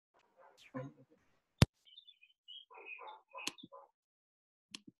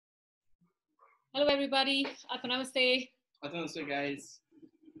Hello, everybody. Namaste. Namaste, guys.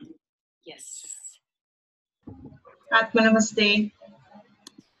 Yes. Namaste.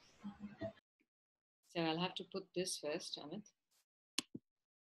 So I'll have to put this first, Amit.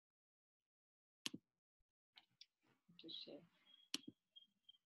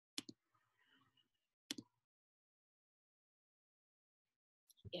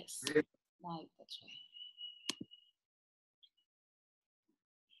 Yes, right, that's right.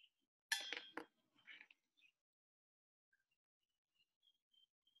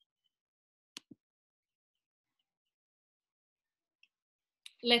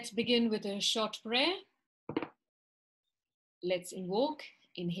 Let's begin with a short prayer. Let's invoke,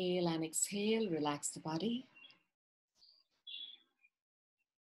 inhale and exhale, relax the body.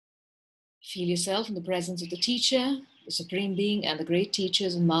 Feel yourself in the presence of the teacher, the Supreme Being, and the great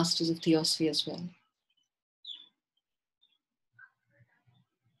teachers and masters of Theosophy as well.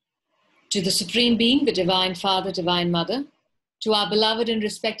 To the Supreme Being, the Divine Father, Divine Mother, to our beloved and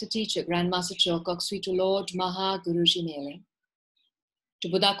respected teacher, Grandmaster Chokok, Sweet Lord Maha Guruji Mele, to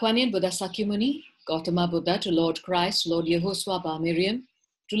Buddha Kwanyin, Buddha Sakyamuni, Gautama Buddha, to Lord Christ, Lord Yehoshua Ba Miriam,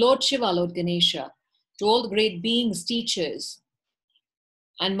 to Lord Shiva, Lord Ganesha, to all the great beings, teachers,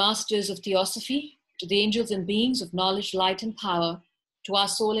 and masters of Theosophy, to the angels and beings of knowledge, light, and power, to our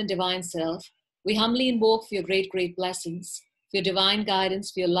soul and divine self, we humbly invoke for your great, great blessings, for your divine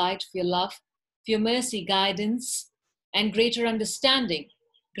guidance, for your light, for your love, for your mercy, guidance, and greater understanding,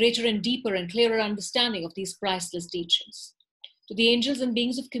 greater and deeper and clearer understanding of these priceless teachings. To the angels and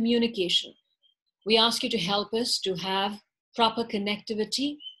beings of communication, we ask you to help us to have proper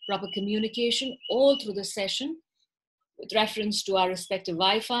connectivity, proper communication all through the session with reference to our respective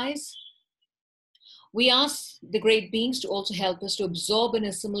Wi-Fis. We ask the great beings to also help us to absorb and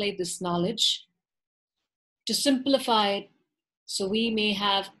assimilate this knowledge, to simplify it so we may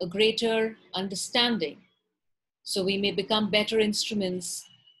have a greater understanding, so we may become better instruments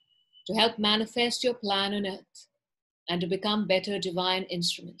to help manifest your plan on earth and to become better divine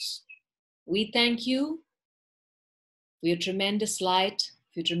instruments. We thank you for your tremendous light,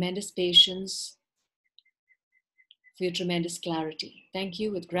 for your tremendous patience, for your tremendous clarity. Thank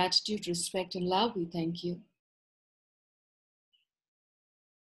you with gratitude, respect, and love. We thank you.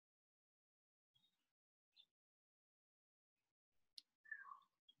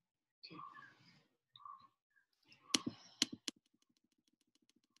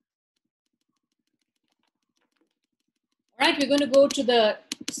 All right, we're going to go to the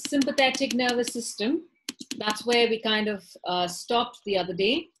sympathetic nervous system. That's where we kind of stopped the other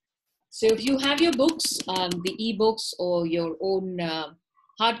day. So if you have your books, the e-books or your own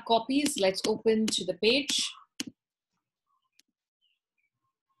hard copies, let's open to the page.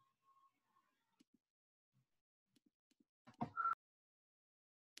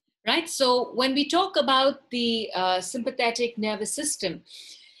 Right, so when we talk about the sympathetic nervous system,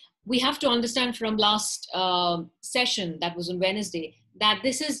 we have to understand from last session, that was on Wednesday, that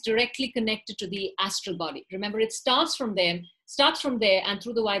this is directly connected to the astral body. Remember, it starts from there, and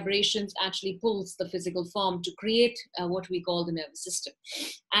through the vibrations actually pulls the physical form to create what we call the nervous system.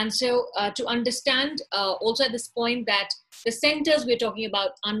 And so to understand also at this point that the centers we're talking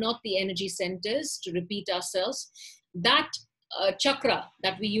about are not the energy centers, to repeat ourselves, that chakra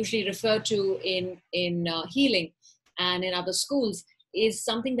that we usually refer to in healing and in other schools is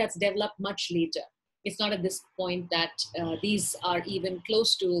something that's developed much later. It's not at this point that these are even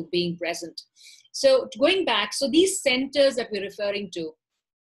close to being present. So going back, so these centers that we're referring to,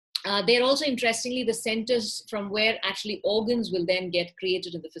 they're also interestingly the centers from where actually organs will then get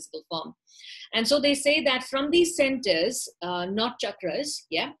created in the physical form. And so they say that from these centers, not chakras,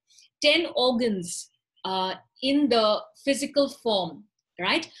 10 organs in the physical form,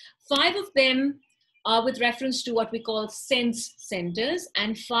 right? 5 of them are with reference to what we call sense centers,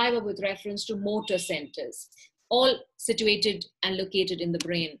 and 5 are with reference to motor centers, all situated and located in the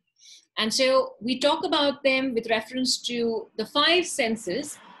brain. And so we talk about them with reference to the 5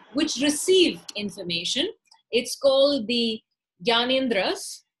 senses which receive information. It's called the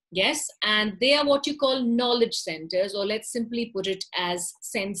Gyanendras, yes, and they are what you call knowledge centers, or let's simply put it as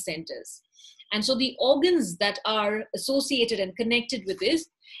sense centers. And so the organs that are associated and connected with this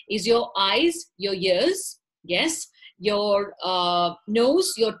is your eyes, your ears, yes, your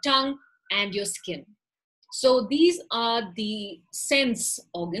nose, your tongue, and your skin. So these are the sense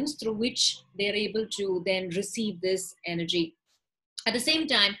organs through which they're able to then receive this energy. At the same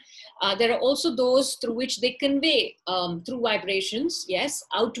time, there are also those through which they convey through vibrations, yes,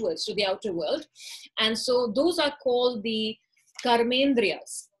 outwards to the outer world. And so those are called the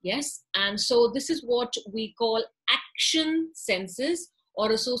karmendriyas, Yes. And so this is what we call action senses,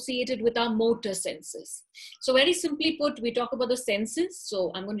 or associated with our motor senses. So very simply put, we talk about the senses.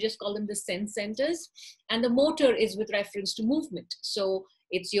 So I'm going to just call them the sense centers. And the motor is with reference to movement. So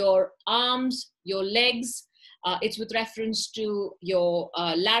it's your arms, your legs. It's with reference to your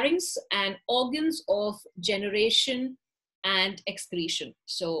larynx and organs of generation and excretion.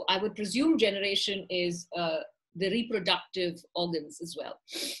 So I would presume generation is the reproductive organs as well.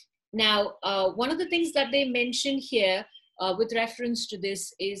 Now, one of the things that they mention here with reference to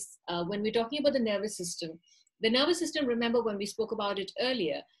this is when we're talking about the nervous system, remember when we spoke about it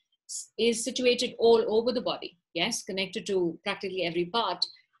earlier, is situated all over the body, yes, connected to practically every part.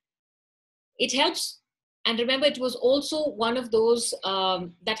 It helps, and remember it was also one of those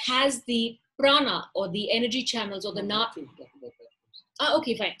that has the prana, or the energy channels, or the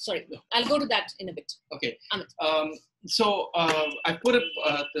okay, fine, sorry. I'll go to that in a bit. Okay. So I put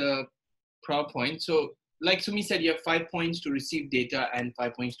up the PowerPoint. So like Sumi said, you have 5 points to receive data and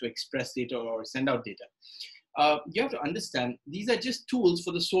 5 points to express data or send out data. You have to understand, these are just tools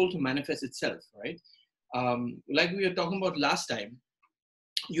for the soul to manifest itself, right? Like we were talking about last time,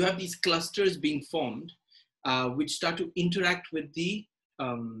 you have these clusters being formed, which start to interact with the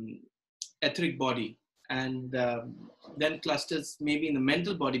etheric body. And then clusters maybe in the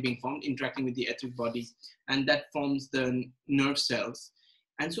mental body being formed, interacting with the etheric body, and that forms the nerve cells.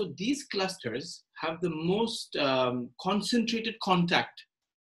 And so these clusters have the most concentrated contact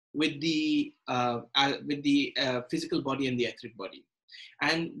with the physical body and the etheric body.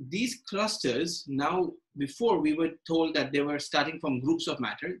 And these clusters now, before we were told that they were starting from groups of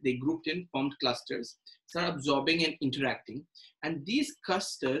matter, they grouped in, formed clusters, start absorbing and interacting. And these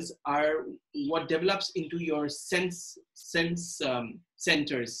clusters are what develops into your sense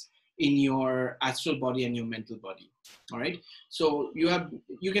centers in your astral body and your mental body. All right. So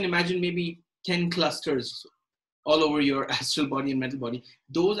you can imagine maybe 10 clusters all over your astral body and mental body.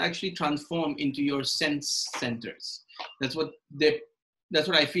 Those actually transform into your sense centers. That's what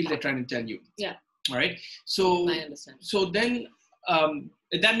I feel they're trying to tell you. Yeah. All right. So I understand. So then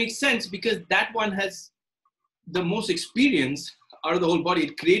that makes sense, because that one has the most experience out of the whole body.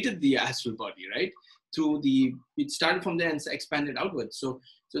 It created the astral body, right? It started from there and expanded outwards. So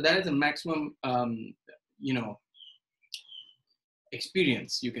that is a maximum,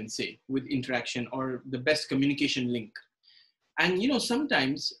 experience, you can say, with interaction, or the best communication link. And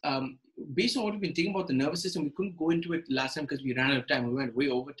sometimes based on what we've been thinking about the nervous system, we couldn't go into it last time because we ran out of time. We went way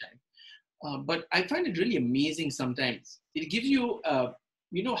over time. But I find it really amazing sometimes. It gives you,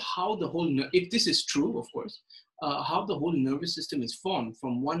 how the whole, if this is true, of course, how the whole nervous system is formed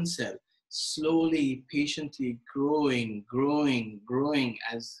from one cell, slowly, patiently growing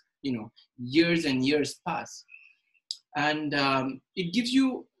as, years and years pass. And it gives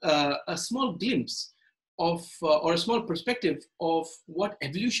you a small glimpse of, or a small perspective of what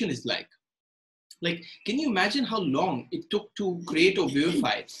evolution is like. Like, can you imagine how long it took to create or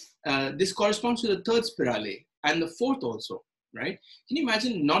vivify? This corresponds to the third spirale and the fourth also, right? Can you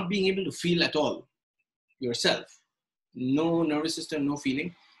imagine not being able to feel at all yourself? No nervous system, no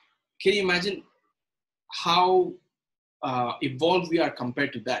feeling. Can you imagine how evolved we are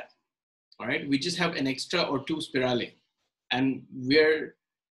compared to that? All right, we just have an extra or two spirale, and we're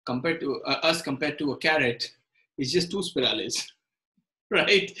compared to a carrot is just 2 spirales,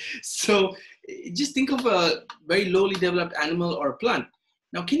 right? So just think of a very lowly developed animal or plant.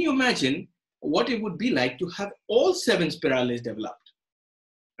 Now, can you imagine what it would be like to have all 7 spirales developed,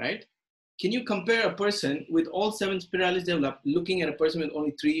 right? Can you compare a person with all 7 spirales developed looking at a person with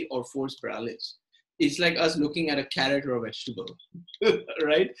only 3 or 4 spirales? It's like us looking at a carrot or a vegetable,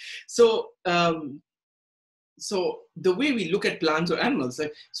 right? So, so the way we look at plants or animals,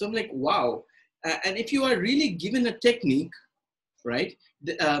 so I'm like, wow. And if you are really given a technique, right,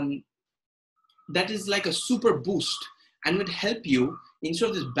 that is like a super boost and would help you instead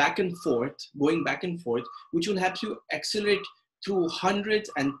of this going back and forth, which will help you accelerate through hundreds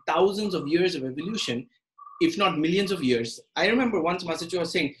and thousands of years of evolution, if not millions of years. I remember once Masachi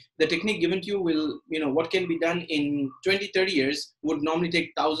was saying, the technique given to you will, what can be done in 20, 30 years would normally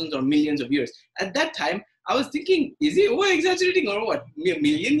take thousands or millions of years. At that time, I was thinking, is he over-exaggerating or what? A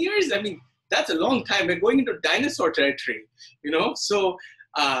million years? I mean, that's a long time. We're going into dinosaur territory, So,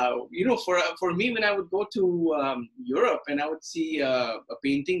 for me, when I would go to Europe and I would see a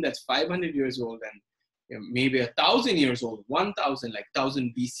painting that's 500 years old and maybe 1,000 years old, 1,000, like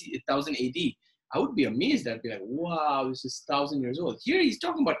 1,000 BC, 1,000 AD, I would be amazed. I'd be like, wow, this is 1,000 years old. Here he's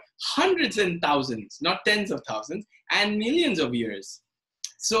talking about hundreds and thousands, not tens of thousands, and millions of years.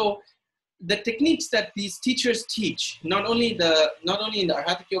 So the techniques that these teachers teach, not only in the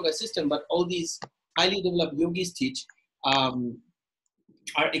Arhatic yoga system, but all these highly developed yogis teach,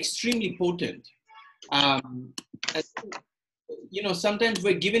 are extremely potent. And, sometimes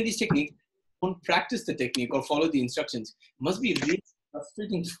we're given these techniques, don't practice the technique or follow the instructions. It must be really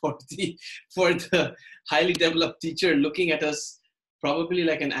frustrating for the highly developed teacher looking at us probably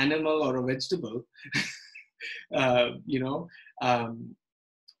like an animal or a vegetable.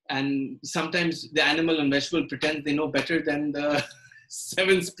 And sometimes the animal and vegetable pretend they know better than the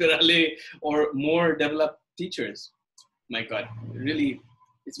 7 spirale or more developed teachers. My God, really,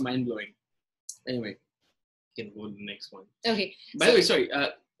 it's mind-blowing. Anyway, you can go to the next one. Okay. By the way, sorry,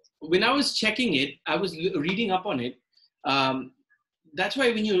 when I was checking it, I was reading up on it. That's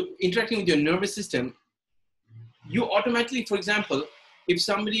why when you're interacting with your nervous system, you automatically, for example, if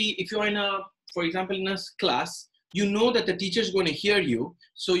you're in a class, you know that the teacher is going to hear you.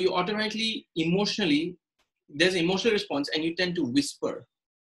 So you automatically, emotionally, there's an emotional response and you tend to whisper.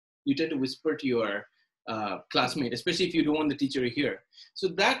 You tend to whisper to your classmate, especially if you don't want the teacher to hear. So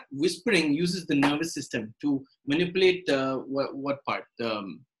that whispering uses the nervous system to manipulate what part? The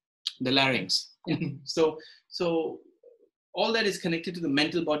larynx. So all that is connected to the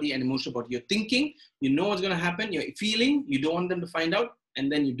mental body and emotional body. You're thinking, you know what's going to happen. You're feeling, you don't want them to find out, and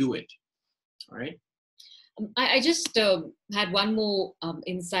then you do it. All right. I just had one more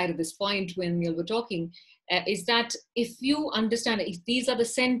insight at this point when we were talking, is that if you understand, if these are the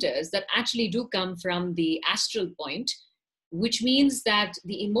centers that actually do come from the astral point, which means that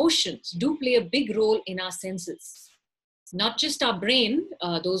the emotions do play a big role in our senses. Not just our brain,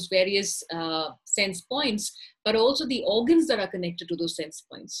 those various sense points, but also the organs that are connected to those sense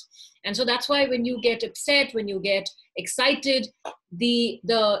points. And so that's why when you get upset, when you get excited, the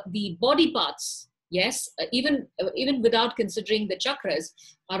body parts, yes, even without considering the chakras,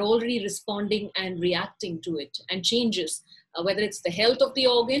 are already responding and reacting to it and changes, whether it's the health of the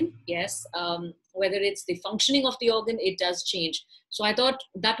organ, yes, whether it's the functioning of the organ, it does change. So I thought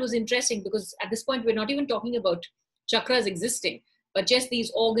that was interesting because at this point, we're not even talking about chakras existing, but just these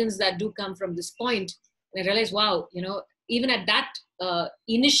organs that do come from this point. And I realized, wow, even at that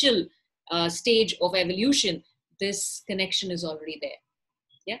initial stage of evolution, this connection is already there.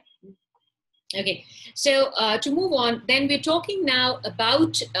 Yeah. Okay. So to move on, then we're talking now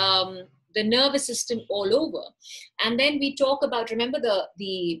about the nervous system all over. And then we talk about, remember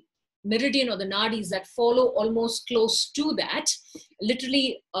the meridian or the nadis that follow almost close to that,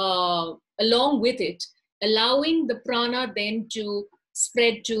 literally along with it, allowing the prana then to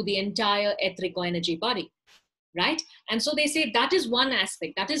spread to the entire etheric energy body, right? And so they say that is one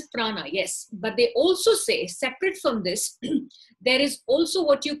aspect, that is prana, yes. But they also say, separate from this, there is also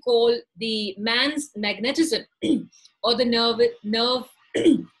what you call the man's magnetism or the nerve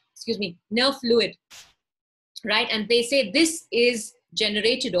fluid, right? And they say this is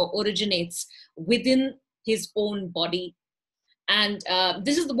generated or originates within his own body. And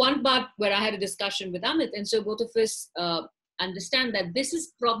this is the one part where I had a discussion with Amit. And so both of us understand that this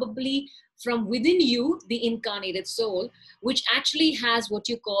is probably from within you, the incarnated soul, which actually has what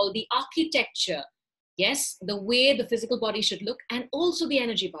you call the architecture. Yes, the way the physical body should look, and also the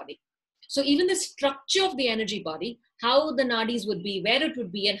energy body. So even the structure of the energy body, how the nadis would be, where it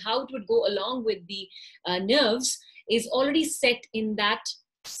would be, and how it would go along with the nerves is already set in that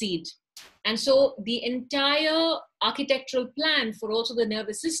seed. And so the entire architectural plan for also the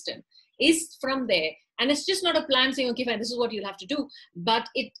nervous system is from there. And it's just not a plan saying, okay, fine, this is what you'll have to do. But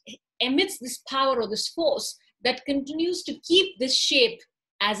it emits this power or this force that continues to keep this shape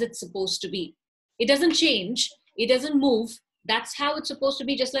as it's supposed to be. It doesn't change. It doesn't move. That's how it's supposed to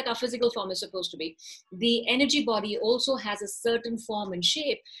be, just like our physical form is supposed to be. The energy body also has a certain form and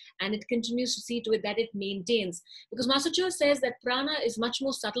shape, and it continues to see to it that it maintains. Because Master Choa says that prana is much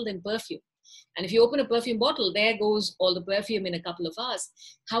more subtle than perfume. And if you open a perfume bottle, there goes all the perfume in a couple of hours.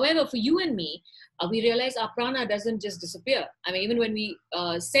 However, for you and me, we realize our prana doesn't just disappear. I mean, even when we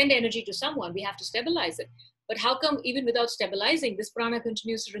send energy to someone, we have to stabilize it. But how come even without stabilizing, this prana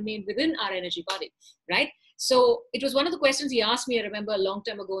continues to remain within our energy body, right? So it was one of the questions he asked me, I remember a long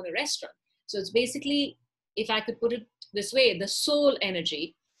time ago in a restaurant. So it's basically, if I could put it this way, the soul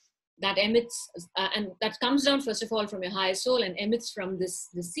energy that emits, and that comes down, first of all, from your higher soul and emits from the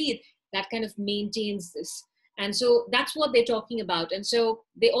seed, that kind of maintains this. And so that's what they're talking about. And so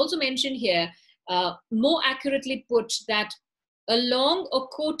they also mention here, more accurately put, that along a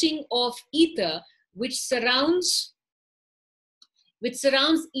coating of ether, which surrounds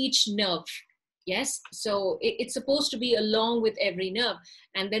each nerve. Yes, so it's supposed to be along with every nerve.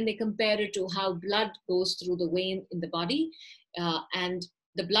 And then they compare it to how blood goes through the vein in the body. And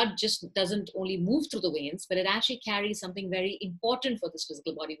the blood just doesn't only move through the veins, but it actually carries something very important for this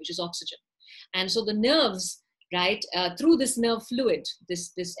physical body, which is oxygen. And so the nerves, right, through this nerve fluid,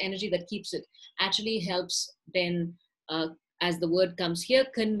 this energy that keeps it, actually helps then, as the word comes here,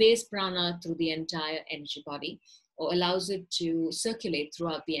 conveys prana through the entire energy body, or allows it to circulate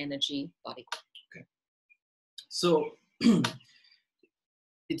throughout the energy body. Okay. So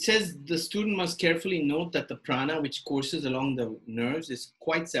it says the student must carefully note that the prana which courses along the nerves is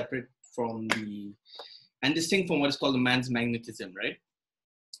quite separate from and distinct from what is called the man's magnetism, right?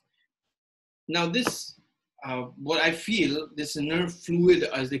 Now this, what I feel, this nerve fluid,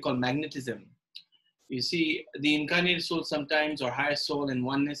 as they call magnetism, you see, the incarnated soul sometimes, or higher soul and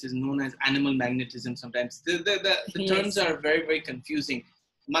oneness, is known as animal magnetism sometimes. The Yes. terms are very, very confusing.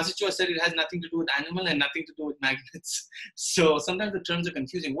 Master Chua said it has nothing to do with animal and nothing to do with magnets. So sometimes the terms are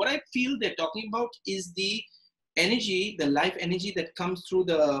confusing. What I feel they're talking about is the energy, the life energy that comes through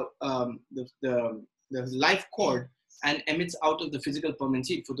the life cord and emits out of the physical permanent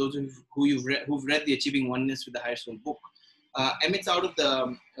seed. For those who've read the Achieving Oneness with the Higher Soul book, emits out of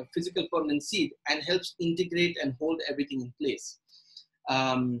the physical permanent seed and helps integrate and hold everything in place.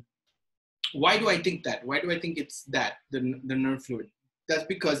 Why do I think that? Why do I think it's that, the nerve fluid? That's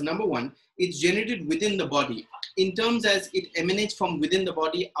because, number one, it's generated within the body in terms as it emanates from within the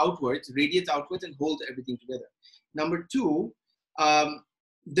body outwards, radiates outwards, and holds everything together. Number two,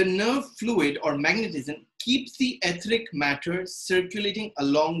 the nerve fluid or magnetism keeps the etheric matter circulating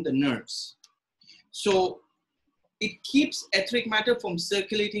along the nerves. So it keeps etheric matter from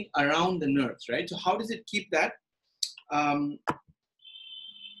circulating around the nerves, right? So how does it keep that? Or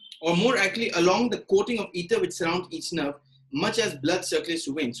more accurately, along the coating of ether which surrounds each nerve, much as blood circulates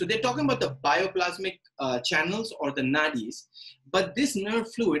to veins. So they're talking about the bioplasmic channels or the nadis, but this nerve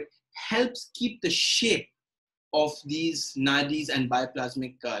fluid helps keep the shape of these nadis and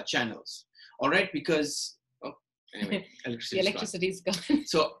bioplasmic channels. All right, because anyway, electricity is gone.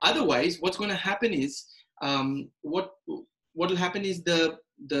 So otherwise, what's going to happen is what will happen is the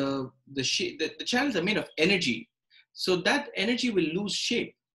channels are made of energy, so that energy will lose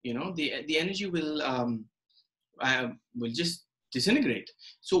shape. You know, the energy will just disintegrate.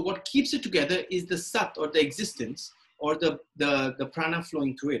 So what keeps it together is the sat, or the existence, or the prana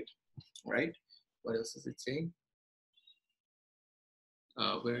flowing through it, right? What else is it saying?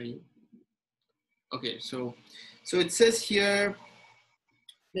 Where are you? Okay, so it says here,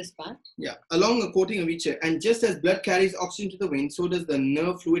 this part, yeah, along a coating of each, and just as blood carries oxygen to the vein, so does the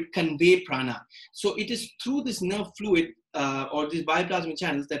nerve fluid convey prana. So it is through this nerve fluid or these bioplasmic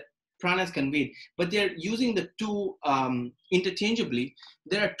channels that prana is conveyed, but they're using the two interchangeably.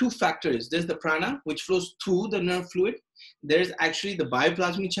 There are two factors. There's the prana, which flows through the nerve fluid. There's actually the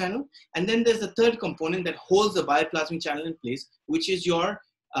bioplasmic channel, and then there's the third component that holds the bioplasmic channel in place, which is your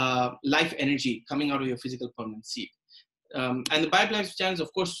life energy coming out of your physical permanent seed. And the bioplasmic channel is,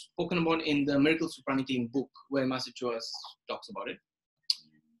 of course, spoken about in the Miracles of Pranitin book, where Master Chua talks about it.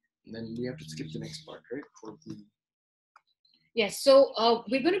 And then we have to skip the next part, right? For the... Yes, so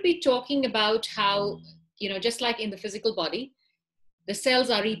we're going to be talking about how, you know, just like in the physical body, the cells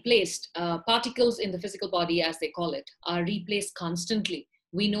are replaced. Particles in the physical body, as they call it, are replaced constantly.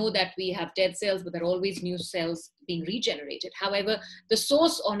 We know that we have dead cells, but there are always new cells being regenerated. However, the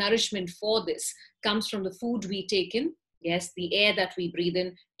source or nourishment for this comes from the food we take in, yes, the air that we breathe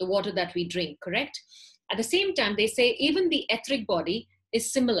in, the water that we drink, correct? At the same time, they say even the etheric body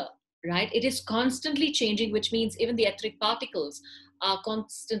is similar, right? It is constantly changing, which means even the etheric particles are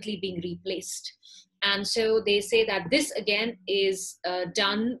constantly being replaced. And so they say that this again is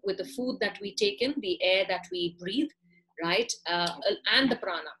done with the food that we take in, the air that we breathe, right? And the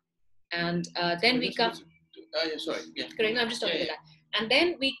prana. And then we come... yeah, sorry. Yeah. Correct, I'm just talking about that. And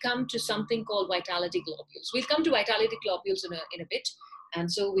then we come to something called vitality globules. We'll come to vitality globules in a bit. And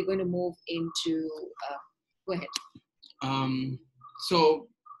so we're going to move into... go ahead. So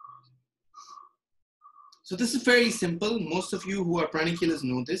this is fairly simple. Most of you who are pranic healers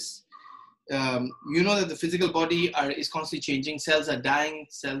know this. You know that the physical body is constantly changing. Cells are dying.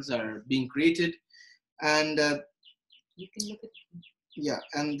 Cells are being created. And you can look at... Yeah,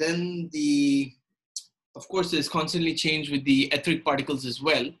 and then of course, there's constantly change with the etheric particles as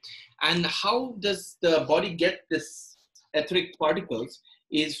well. And how does the body get this etheric particles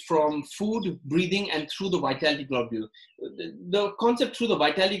is from food, breathing, and through the vitality globule. The concept through the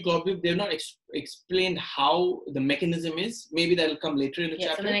vitality globule, they've not explained how the mechanism is. Maybe that'll come later in the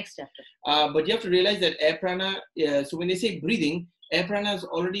chapter. In the next chapter. But you have to realize that air prana, so when they say breathing, air prana is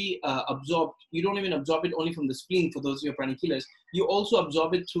already absorbed. You don't even absorb it only from the spleen for those of you pranic healers. You also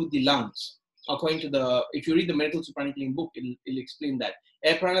absorb it through the lungs. according to if you read the Medical Sopranic Healing book, it'll explain that.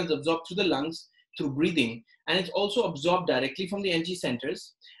 Air prana is absorbed through the lungs, through breathing, and it's also absorbed directly from the NG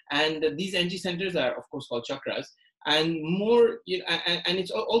centers. And these NG centers are, of course, called chakras. And more, and it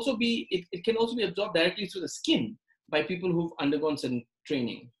can also be absorbed directly through the skin by people who've undergone certain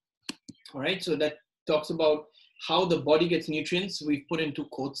training. All right, so that talks about how the body gets nutrients. We've put in 2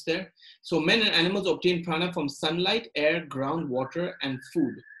 quotes there. So men and animals obtain prana from sunlight, air, ground, water, and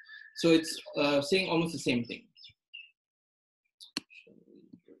food. So it's saying almost the same thing.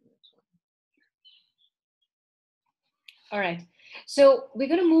 All right. So we're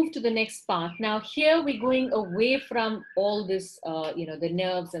going to move to the next part. Now here we're going away from all this, the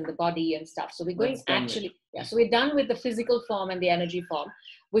nerves and the body and stuff. So we're going so we're done with the physical form and the energy form.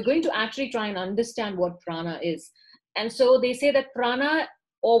 We're going to actually try and understand what prana is. And so they say that prana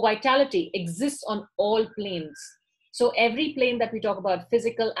or vitality exists on all planes. So every plane that we talk about,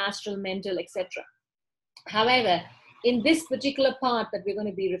 physical, astral, mental, etc. However, in this particular part that we're going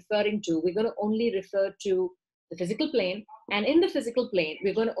to be referring to, we're going to only refer to the physical plane. And in the physical plane,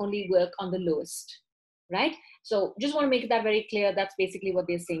 we're going to only work on the lowest, right? So just want to make that very clear. That's basically what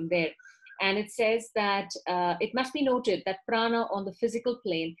they're saying there. And it says that it must be noted that prana on the physical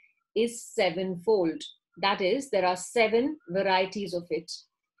plane is 7-fold. That is, there are 7 varieties of it.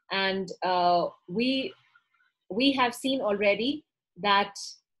 And we have seen already that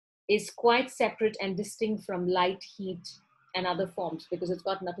is quite separate and distinct from light, heat, and other forms, because it's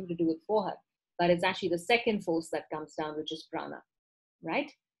got nothing to do with forehead. But it's actually the second force that comes down, which is prana, right?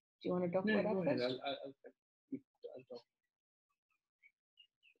 Do you want to talk about that first? I'll talk.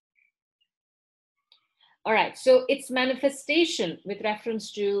 All right, so its manifestation with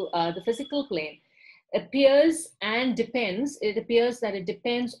reference to the physical plane appears and depends. It appears that it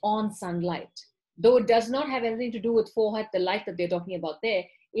depends on sunlight. Though it does not have anything to do with forehead, the light that they're talking about there,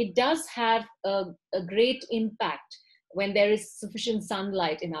 it does have a great impact when there is sufficient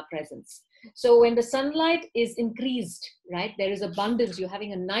sunlight in our presence. So when the sunlight is increased, right, there is abundance, you're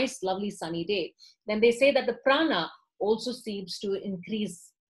having a nice, lovely sunny day, then they say that the prana also seems to increase.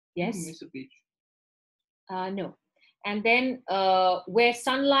 Yes? Miss a beach. No. And then where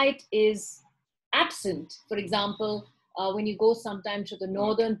sunlight is absent, for example, when you go sometime to the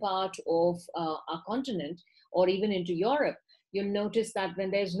northern part of our continent, or even into Europe, you'll notice that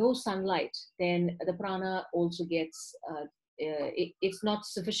when there's no sunlight, then the prana also gets it's not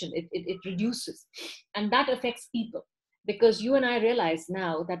sufficient. It reduces, and that affects people, because you and I realize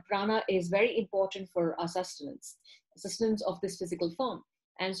now that prana is very important for our sustenance of this physical form.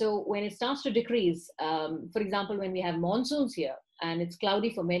 And so when it starts to decrease, for example, when we have monsoons here and it's cloudy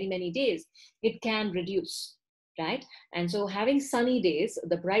for many, many days, it can reduce, right? And so having sunny days,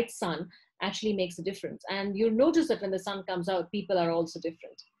 the bright sun actually makes a difference. And you'll notice that when the sun comes out, people are also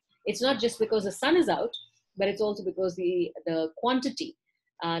different. It's not just because the sun is out, but it's also because the quantity,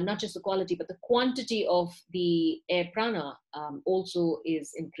 not just the quality, but the quantity of the air prana also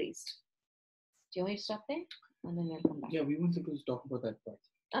is increased. Do you want me to stop there? And then we'll come back. Yeah, we weren't supposed to talk about that part.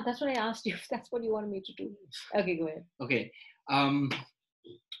 That's what I asked you. If that's what you wanted me to do. Okay, go ahead. Okay.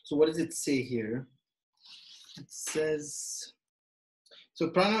 So what does it say here? It says, so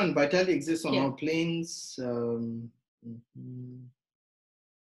prana and vitality exists on all planes. And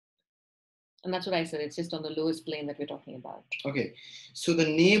that's what I said. It's just on the lowest plane that we're talking about. Okay. So the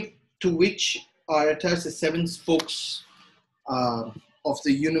nave to which are attached the 7 spokes of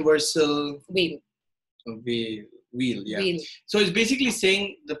the universal wheel. Wheel. So it's basically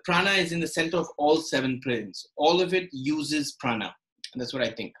saying the prana is in the center of all 7 planes. All of it uses prana. And that's what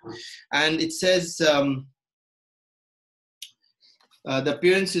I think. And it says the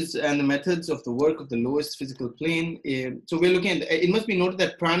appearances and the methods of the work of the lowest physical plane. So we're looking at, it must be noted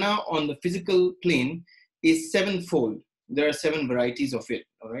that prana on the physical plane is 7-fold. There are 7 varieties of it.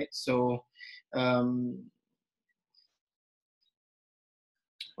 All right. So, all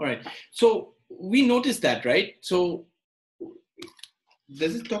right. So we noticed that, right? So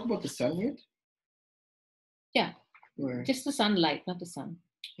does it talk about the sun yet? Yeah. Where? Just the sunlight, not the sun.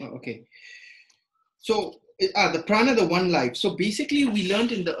 Oh, okay. So the prana, the one life. So basically we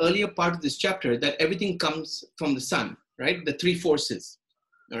learned in the earlier part of this chapter that everything comes from the sun, right? The 3 forces,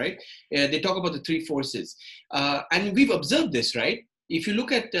 all right? They talk about the 3 forces. And we've observed this, right? If you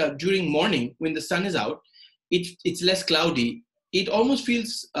look at during morning, when the sun is out, it's less cloudy. It almost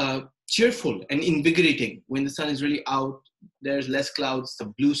feels cheerful and invigorating when the sun is really out. There's less clouds, the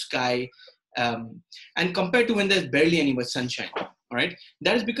blue sky, and compared to when there's barely any but sunshine. All right.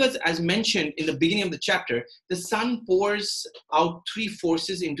 That is because, as mentioned in the beginning of the chapter, the sun pours out 3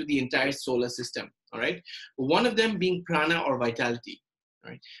 forces into the entire solar system. All right. One of them being prana or vitality.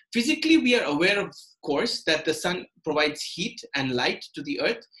 Right? Physically, we are aware, of course, that the sun provides heat and light to the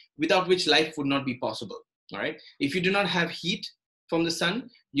earth, without which life would not be possible. All right. If you do not have heat from the sun,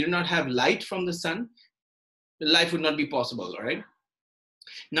 you do not have light from the sun, life would not be possible. All right.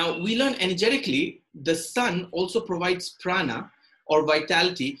 Now, we learn energetically, the sun also provides prana or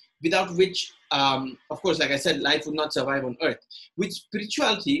vitality, without which, of course, like I said, life would not survive on earth. With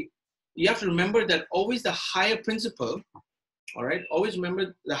spirituality, you have to remember that always the higher principle, all right, always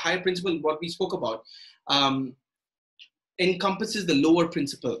remember the higher principle, what we spoke about, encompasses the lower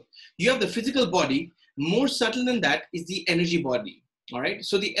principle. You have the physical body. More subtle than that is the energy body. All right.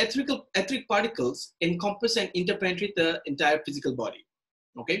 So the etheric particles encompass and interpenetrate the entire physical body.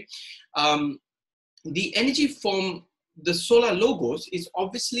 Okay. The energy from the solar logos is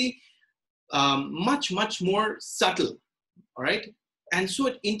obviously much more subtle. All right. And so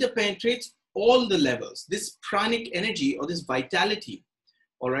it interpenetrates all the levels. This pranic energy, or this vitality,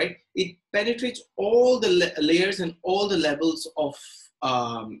 all right, it penetrates all the layers and all the levels of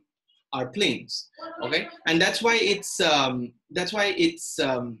our planes. Okay, and that's why it's like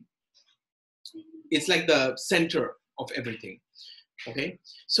the center of everything. Okay,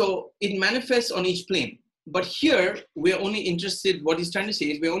 so it manifests on each plane. But here we're only interested. What he's trying to say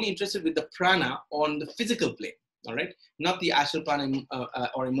is we're only interested with the prana on the physical plane. All right, not the astral prana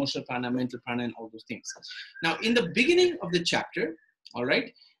or emotional prana, mental prana, and all those things. Now, in the beginning of the chapter, all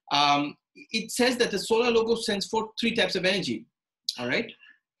right, it says that the solar logo sends forth 3 types of energy. All right,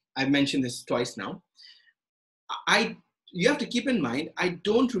 I've mentioned this twice now. You have to keep in mind, I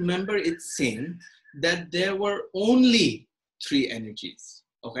don't remember it saying that there were only 3 energies.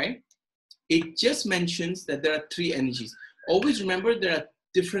 Okay, it just mentions that there are 3 energies. Always remember there are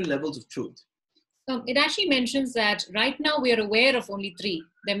different levels of truth. It actually mentions that right now we are aware of only 3.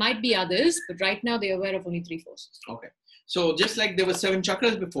 There might be others, but right now they are aware of only 3 forces. Okay. So just like there were 7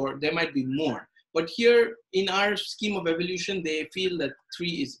 chakras before, there might be more. But here in our scheme of evolution, they feel that 3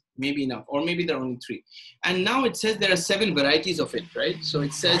 is maybe enough, or maybe there are only 3. And now it says there are 7 varieties of it, right? So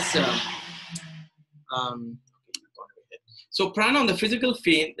it says, so prana on the physical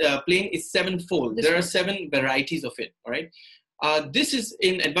plane is 7-fold. There are 7 varieties of it, all right? This is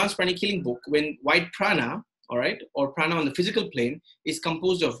in Advanced Pranic Healing book, when white prana, all right, or prana on the physical plane is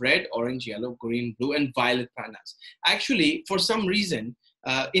composed of red, orange, yellow, green, blue, and violet pranas. Actually, for some reason,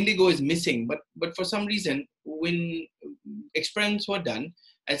 indigo is missing, but for some reason, when experiments were done,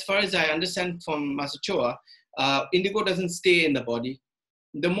 as far as I understand from Master Choa, indigo doesn't stay in the body.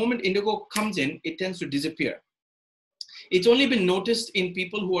 The moment indigo comes in, it tends to disappear. It's only been noticed in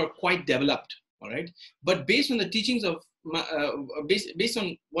people who are quite developed, all right? But based on the teachings of, based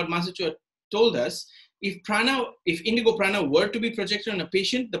on what Master Choa told us, if indigo prana were to be projected on a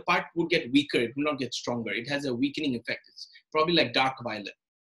patient, the part would get weaker. It will not get stronger. It has a weakening effect. It's probably like dark violet.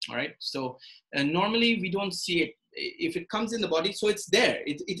 All right. So normally we don't see it. If it comes in the body, so it's there.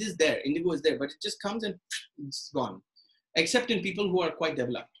 It is there. Indigo is there, but it just comes and it's gone. Except in people who are quite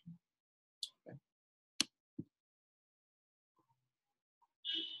developed. Okay.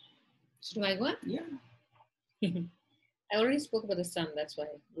 So do I go on? Yeah. I already spoke about the sun. That's why.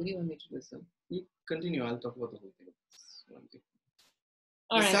 What do you want me to do? Listen, you continue. I'll talk about the whole thing.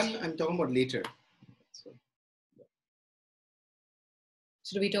 All the right. sun, I'm talking about later.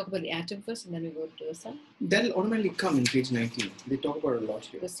 So do we talk about the atom first and then we go to the sun? That'll automatically come in page 19. They talk about it a lot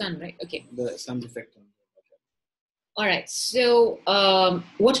here. The sun, right? Okay. The sun's effect on. All right. So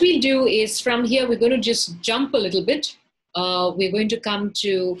what we'll do is from here, we're going to just jump a little bit. We're going to come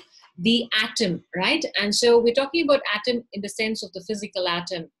to the atom, right? And so we're talking about atom in the sense of the physical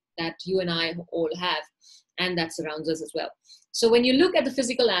atom that you and I all have, and that surrounds us as well. So when you look at the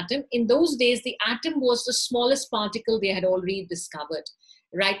physical atom, in those days, the atom was the smallest particle they had already discovered.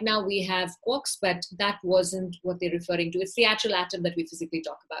 Right now we have quarks, but that wasn't what they're referring to. It's the actual atom that we physically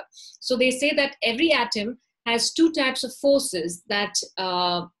talk about. So they say that every atom has 2 types of forces that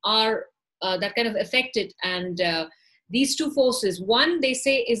are that kind of affect it. And these 2 forces, one they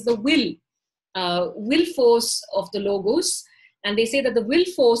say is the will force of the logos. And they say that the will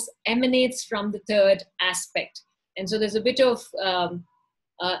force emanates from the 3rd aspect. And so there's a bit of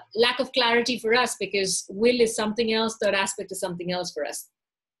lack of clarity for us because will is something else, 3rd aspect is something else for us.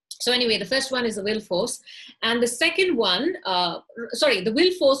 So anyway, the first one is the will force. And the second one, the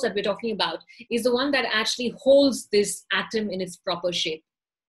will force that we're talking about is the one that actually holds this atom in its proper shape.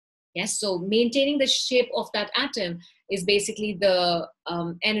 Yes, so maintaining the shape of that atom is basically the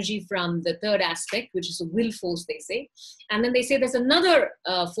energy from the 3rd aspect, which is a will force, they say. And then they say there's another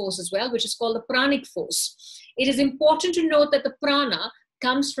force as well, which is called the pranic force. It is important to note that the prana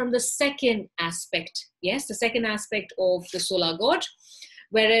comes from the 2nd aspect. Yes, the 2nd aspect of the solar god.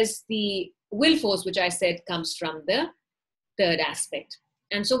 whereas the will force, which I said, comes from the third aspect.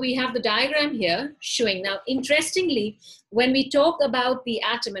 And so we have the diagram here showing. Now, interestingly, when we talk about the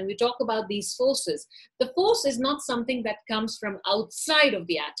atom and we talk about these forces, the force is not something that comes from outside of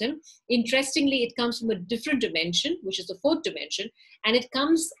the atom. Interestingly, it comes from a different dimension, which is the fourth dimension, and it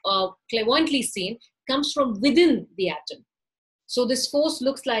comes, clairvoyantly seen, comes from within the atom. So this force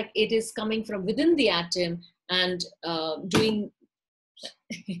looks like it is coming from within the atom and doing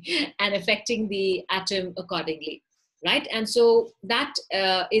and affecting the atom accordingly. Right? And so that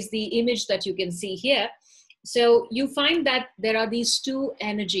is the image that you can see here. So you find that there are these two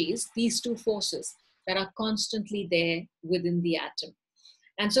energies, these two forces that are constantly there within the atom.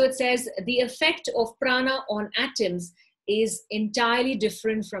 And so it says the effect of prana on atoms is entirely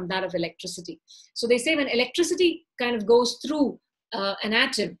different from that of electricity. So they say when electricity kind of goes through an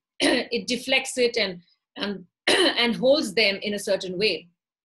atom, it deflects it and holds them in a certain way.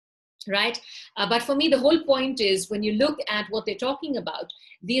 Right? But for me, the whole point is when you look at what they're talking about,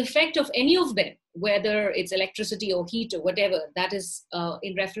 the effect of any of them, whether it's electricity or heat or whatever, that is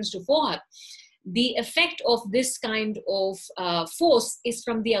in reference to Fohat, the effect of this kind of force is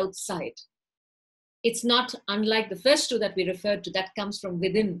from the outside. It's not unlike the first two that we referred to, that comes from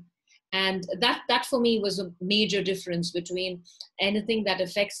within. And that for me was a major difference between anything that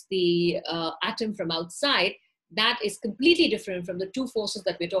affects the atom from outside. That is completely different from the two forces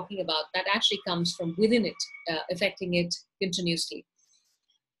that we're talking about that actually comes from within it, affecting it continuously.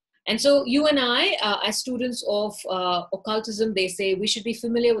 And so you and I, as students of occultism, they say we should be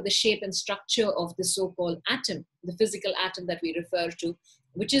familiar with the shape and structure of the so-called atom, the physical atom that we refer to,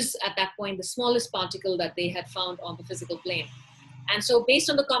 which is at that point the smallest particle that they had found on the physical plane. And so based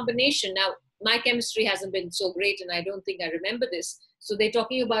on the combination, now my chemistry hasn't been so great and I don't think I remember this. So they're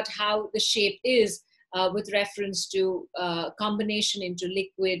talking about how the shape is with reference to combination into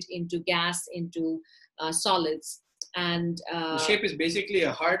liquid, into gas, into solids. And the shape is basically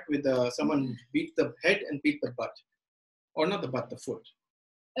a heart with someone beat the head and beat the butt. Or not the butt, the foot.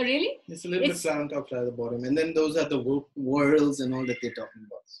 Oh, really? It's a little bit flat on top, flat at the bottom. And then those are the whirls and all that they're talking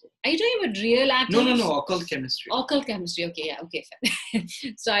about. So. Are you talking about real atoms? No, occult chemistry. Occult chemistry, okay, yeah, okay.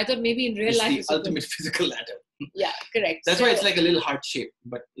 So I thought maybe in real life... It's the ultimate physical atom. Yeah, correct. That's why it's like a little heart shape,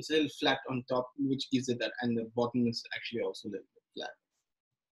 but it's a little flat on top, which gives it that, and the bottom is actually also a little bit flat.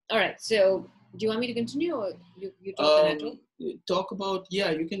 All right, so do you want me to continue or you talk Talk about,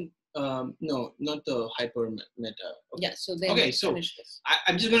 yeah, you can... no, not the hyper meta. Okay. Yeah, so then okay, so finish this.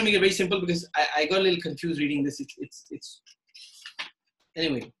 I'm just going to make it very simple because I got a little confused reading this. It's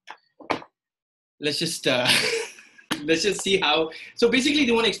anyway. Let's just let's just see how. So basically,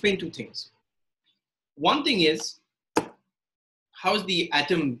 they want to explain two things. One thing is how is the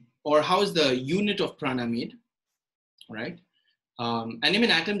atom or how is the unit of prana made, right? And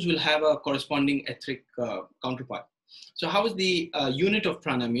even atoms will have a corresponding etheric counterpart. So how is the unit of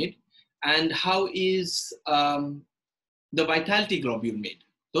prana made, and how is the vitality globule made?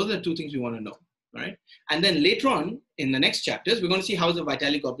 Those are the two things we want to know, right? And then later on in the next chapters, we're going to see how is the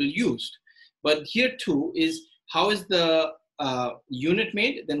vitality globule used. But here too is how is the unit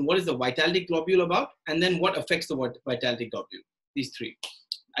made, then what is the vitality globule about, and then what affects the vitality globule. These three.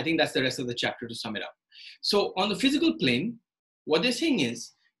 I think that's the rest of the chapter to sum it up. So on the physical plane, what they're saying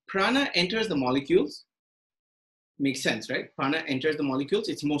is prana enters the molecules. Makes sense, right? Prana enters the molecules.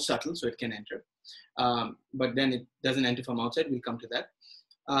 It's more subtle, so it can enter. But then it doesn't enter from outside. We'll come to that.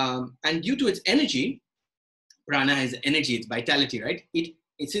 And due to its energy, prana has energy, it's vitality, right?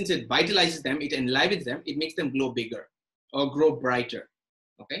 Since it vitalizes them, it enlivens them, it makes them glow bigger or grow brighter,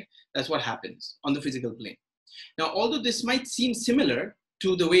 okay? That's what happens on the physical plane. Now, although this might seem similar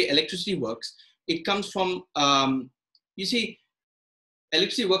to the way electricity works, it comes from, you see,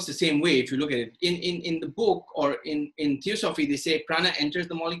 electricity works the same way if you look at it. In the book or in Theosophy, they say prana enters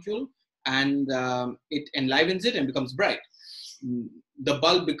the molecule and it enlivens it and becomes bright. The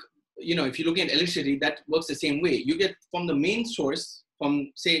bulb, you know, if you look at electricity, that works the same way. You get from the main source,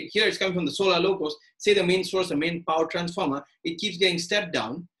 from say here it's coming from the solar locus, say the main source, the main power transformer, it keeps getting stepped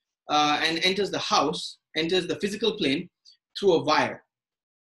down and enters the house, enters the physical plane through a wire.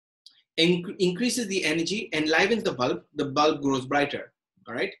 Increases the energy, enlivens the bulb grows brighter.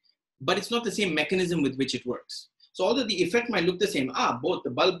 All right, but it's not the same mechanism with which it works. So although the effect might look the same, both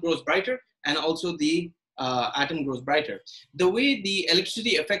the bulb grows brighter and also the atom grows brighter. The way the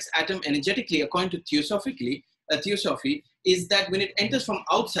electricity affects atom energetically, according to Theosophy, is that when it enters from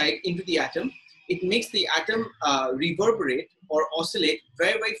outside into the atom, it makes the atom reverberate or oscillate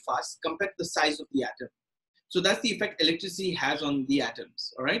very, very fast compared to the size of the atom. So that's the effect electricity has on the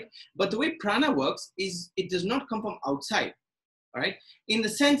atoms, all right? But the way prana works is it does not come from outside. all right? In the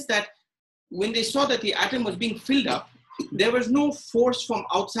sense that when they saw that the atom was being filled up, there was no force from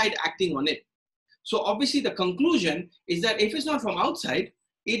outside acting on it. So obviously the conclusion is that if it's not from outside,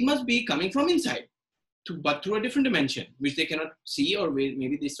 it must be coming from inside, but through a different dimension, which they cannot see, or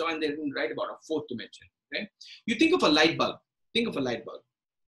maybe they saw and they didn't write about a fourth dimension. Okay? You think of a light bulb. Think of a light bulb.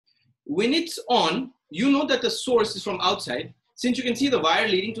 When it's on, you know that the source is from outside, since you can see the wire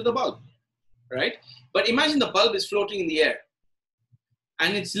leading to the bulb, right? But imagine the bulb is floating in the air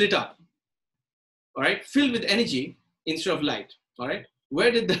and it's lit up, all right, filled with energy instead of light, all right?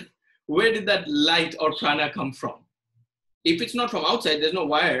 Where did that light or prana come from? If it's not from outside, there's no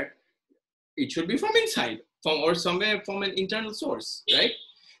wire, it should be from inside, or somewhere from an internal source, right?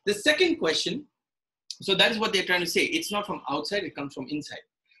 The second question, so that is what they're trying to say. It's not from outside, it comes from inside.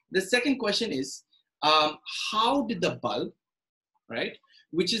 The second question is, how did the bulb, right,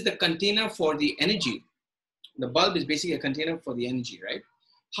 which is the container for the energy, the bulb is basically a container for the energy, right?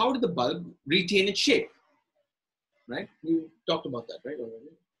 How did the bulb retain its shape, right? You talked about that, right?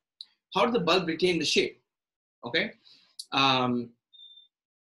 How did the bulb retain the shape, okay? And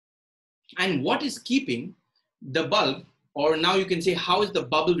what is keeping the bulb, or now you can say, how is the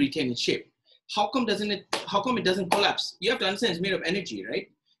bubble retain its shape? How come it doesn't collapse? You have to understand it's made of energy, right?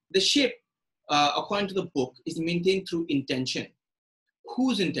 The shape, according to the book, is maintained through intention.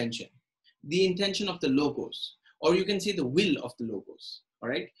 Whose intention? The intention of the logos, or you can say the will of the logos, all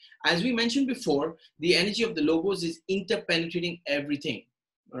right? As we mentioned before, the energy of the logos is interpenetrating everything,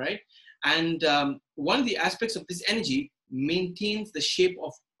 all right? And one of the aspects of this energy maintains the shape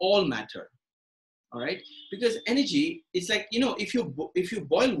of all matter, all right? Because energy, it's like, you know, if you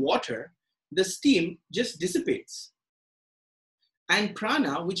boil water, the steam just dissipates. And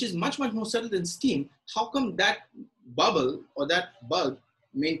prana, which is much, much more subtle than steam, how come that bubble or that bulb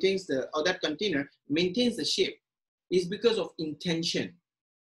maintains or that container maintains the shape? Is because of intention,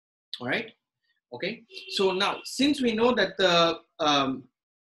 all right? Okay, so now, since we know that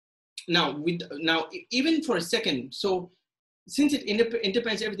now even for a second, so since it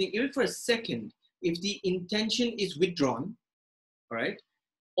interpends everything, even for a second, if the intention is withdrawn, all right,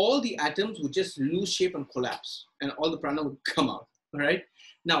 all the atoms would just lose shape and collapse, and all the prana would come out, all right?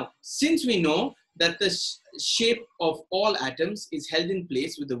 Now, since we know that the shape of all atoms is held in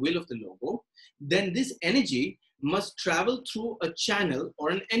place with the will of the logo, then this energy must travel through a channel or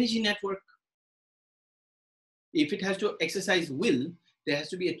an energy network. If it has to exercise will, there has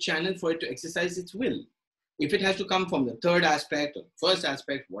to be a channel for it to exercise its will. If it has to come from the third aspect or first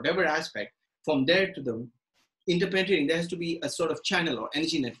aspect, whatever aspect, from there to the interpenetrating, there has to be a sort of channel or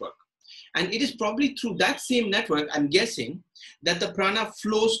energy network. And it is probably through that same network, I'm guessing, that the prana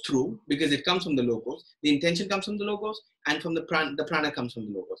flows through, because it comes from the logos, the intention comes from the logos, and from the prana comes from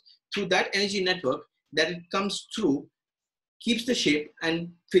the logos. Through that energy network that it comes through, keeps the shape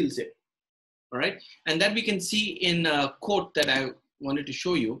and fills it, all right? And that we can see in a quote that I wanted to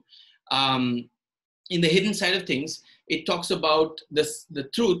show you. In the hidden side of things, it talks about the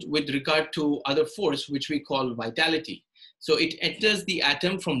truth with regard to other force, which we call vitality. So it enters the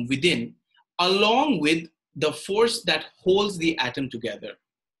atom from within, along with the force that holds the atom together.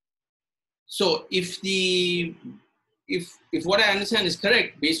 So if what I understand is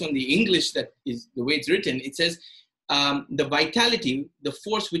correct, based on the English that is the way it's written, it says the vitality, the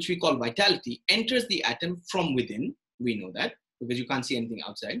force which we call vitality, enters the atom from within. We know that because you can't see anything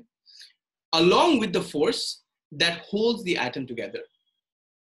outside, along with the force that holds the atom together.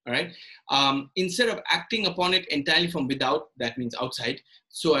 All right. Instead of acting upon it entirely from without, that means outside,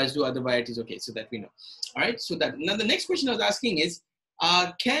 so as do other varieties. Okay, so that we know. All right. So that now the next question I was asking is,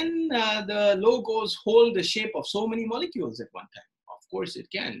 can the logos hold the shape of so many molecules at one time? Of course it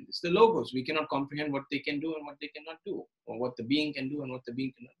can. It's the logos. We cannot comprehend what they can do and what they cannot do, or what the being can do and what the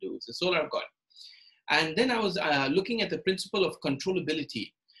being cannot do. It's the soul of God. And then I was looking at the principle of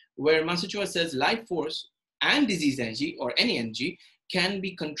controllability, where Master Choa says life force and disease energy, or any energy, can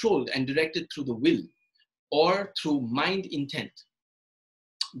be controlled and directed through the will or through mind intent.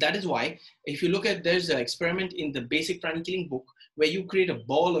 That is why, if you look at, there's an experiment in the basic pranic healing book where you create a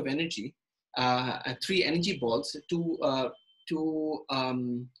ball of energy, 3 energy balls to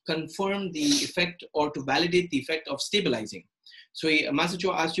confirm the effect or to validate the effect of stabilizing. So Master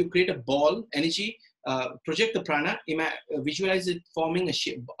Choa asked you create a ball energy, project the prana, visualize it forming a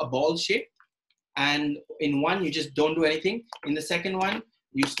shape, a ball shape. And in one, you just don't do anything. In the second one,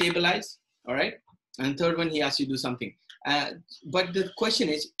 you stabilize, all right? And third one, he asks you to do something. But the question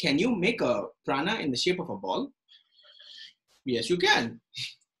is, can you make a prana in the shape of a ball? Yes, you can,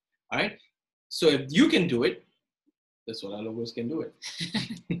 all right? So if you can do it, that's what our logos can do it,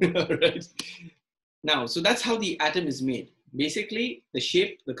 all right? Now, so that's how the atom is made. Basically, the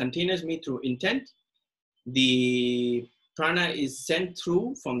shape, the container is made through intent. The prana is sent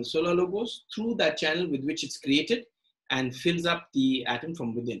through from the solar logos through that channel with which it's created and fills up the atom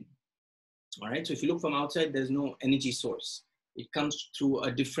from within. All right. So if you look from outside, there's no energy source. It comes through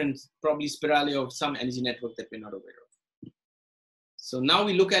a different, probably spirale of some energy network that we're not aware of. So now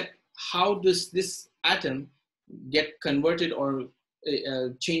we look at how does this atom get converted or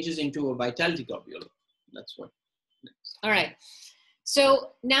changes into a vitality globule. That's what. All right.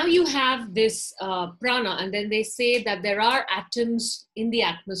 So now you have this prana, and then they say that there are atoms in the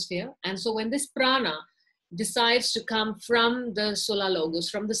atmosphere. And so when this prana decides to come from the solar logos,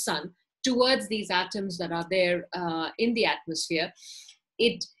 from the sun, towards these atoms that are there in the atmosphere,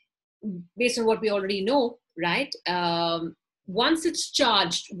 it, based on what we already know, right? Once it's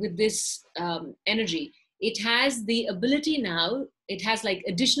charged with this energy, it has the ability now, it has like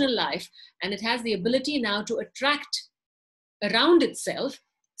additional life, and it has the ability now to attract around itself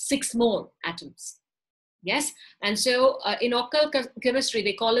 6 more atoms. Yes, and so in occult chemistry,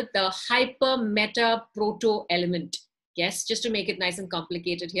 they call it the hyper meta proto element. Yes, just to make it nice and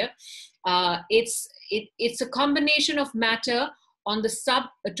complicated here. It's a combination of matter on the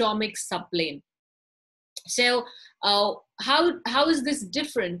subatomic subplane. So how is this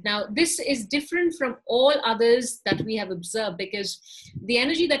different? Now, this is different from all others that we have observed, because the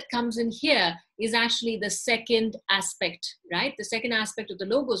energy that comes in here is actually the second aspect, right? The second aspect of the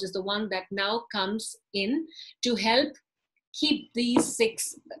logos is the one that now comes in to help keep these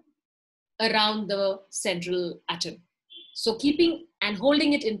 6 around the central atom. So keeping and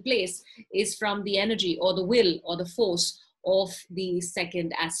holding it in place is from the energy or the will or the force of the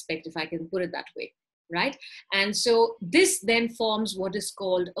second aspect, if I can put it that way, right? And so this then forms what is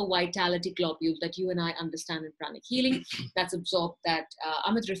called a vitality globule that you and I understand in pranic healing. That's absorbed, that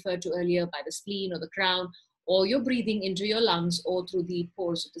Amit referred to earlier, by the spleen or the crown, or you're breathing into your lungs or through the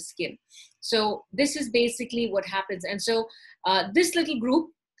pores of the skin. So this is basically what happens. And so this little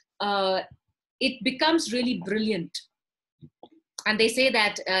group, it becomes really brilliant. And they say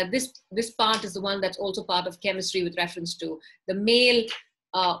that this part is the one that's also part of chemistry with reference to the male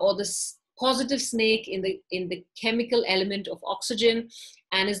or the positive snake in the chemical element of oxygen,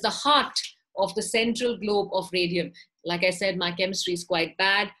 and is the heart of the central globe of radium. Like I said, my chemistry is quite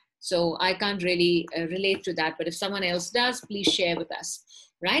bad, so I can't really relate to that. But if someone else does, please share with us,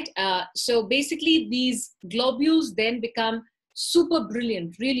 right? So basically, these globules then become super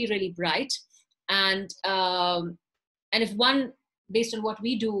brilliant, really, really bright. And if one, based on what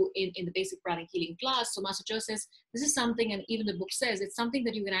we do in the basic pranic healing class, so Master Cho says, this is something, and even the book says, it's something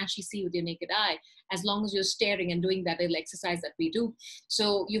that you can actually see with your naked eye, as long as you're staring and doing that little exercise that we do.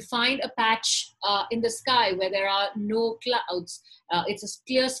 So you find a patch in the sky where there are no clouds. It's a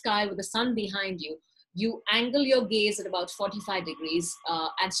clear sky with the sun behind you. You angle your gaze at about 45 degrees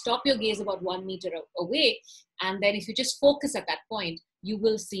and stop your gaze about 1 meter away. And then if you just focus at that point, you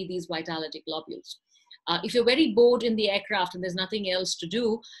will see these vitality globules. If you're very bored in the aircraft and there's nothing else to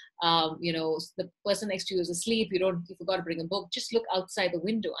do, the person next to you is asleep, you forgot to bring a book, just look outside the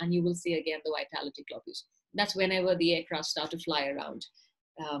window and you will see again the vitality globules. That's whenever the aircraft start to fly around.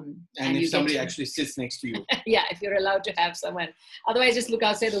 And if somebody actually sits next to you. Yeah, if you're allowed to have someone. Otherwise, just look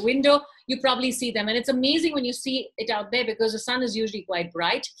outside the window, you probably see them. And it's amazing when you see it out there, because the sun is usually quite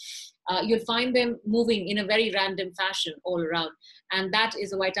bright. You'll find them moving in a very random fashion all around. And that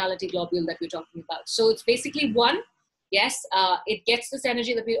is a vitality globule that we're talking about. So it's basically one, yes, it gets this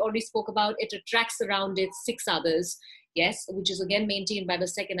energy that we already spoke about. It attracts around it 6 others, yes, which is again maintained by the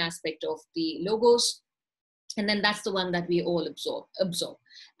second aspect of the logos. And then that's the one that we all absorb.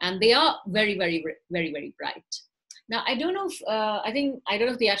 And they are very, very, very, very bright. Now, I don't know if, I don't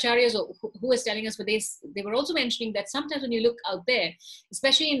know if the acharyas or who was telling us, but they were also mentioning that sometimes when you look out there,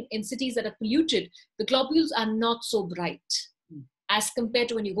 especially in cities that are polluted, the globules are not so bright as compared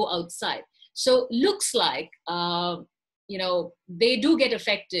to when you go outside. So looks like, they do get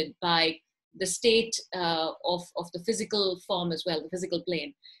affected by the state of the physical form as well, the physical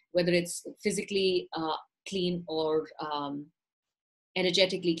plane, whether it's physically clean or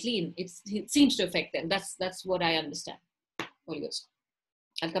energetically clean. It seems to affect them. That's what I understand. Holy Ghost.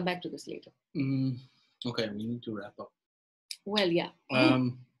 I'll come back to this later. Okay, we need to wrap up. Well, yeah.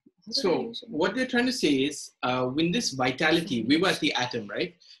 So what they're trying to say is, when this vitality, we were at the atom,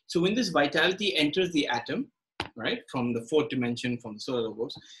 right? So when this vitality enters the atom, right, from the 4th dimension, from the solar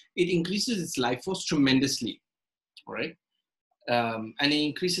logos, it increases its life force tremendously, all right? And it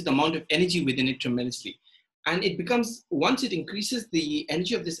increases the amount of energy within it tremendously. And it becomes, once it increases the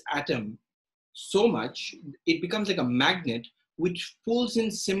energy of this atom so much, it becomes like a magnet which pulls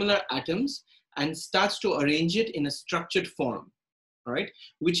in similar atoms and starts to arrange it in a structured form, all right,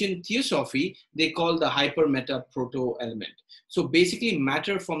 which in theosophy they call the hypermeta proto element. So basically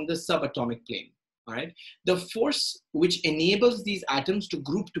matter from the subatomic plane, all right. The force which enables these atoms to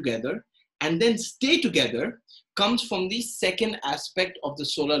group together and then stay together comes from the second aspect of the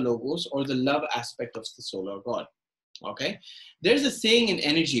solar logos, or the love aspect of the solar god, okay. There's a saying in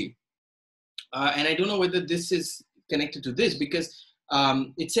energy, and I don't know whether this is connected to this, because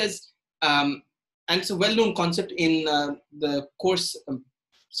it says, and it's a well-known concept in the course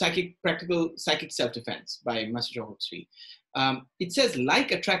Practical Psychic Self-Defense by Master Hawksby. It says,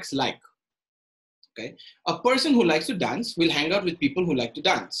 like attracts like. Okay, a person who likes to dance will hang out with people who like to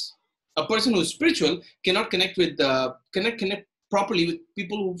dance. A person who's spiritual cannot connect properly with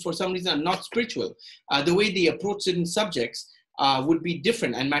people who, for some reason, are not spiritual. The way they approach certain subjects would be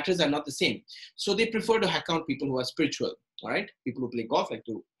different, and matters are not the same. So they prefer to hang out people who are spiritual. All right, people who play golf like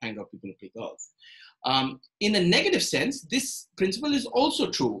to hang out people who play golf. In a negative sense, this principle is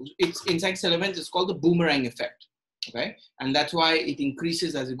also true. It's in psychic self-defense. It's called the boomerang effect. Okay, and that's why it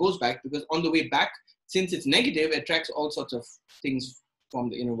increases as it goes back, because on the way back, since it's negative, it attracts all sorts of things from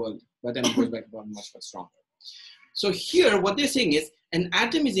the inner world, but then it goes back much, much stronger. So here, what they're saying is, an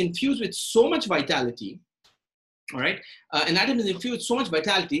atom is infused with so much vitality, all right? An atom is infused with so much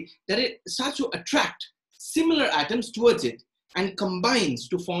vitality that it starts to attract similar atoms towards it and combines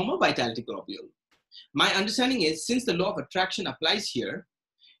to form a vitality globule. My understanding is, since the law of attraction applies here,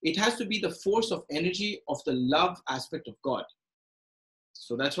 it has to be the force of energy of the love aspect of God.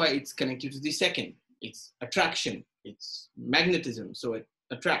 So that's why it's connected to the second. It's attraction, it's magnetism, so it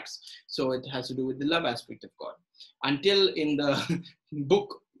attracts. So it has to do with the love aspect of God. Until in the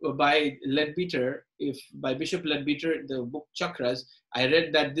book by Leadbeater, by Bishop Leadbeater, the book Chakras, I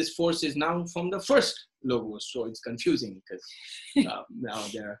read that this force is now from the first logos. So it's confusing, because now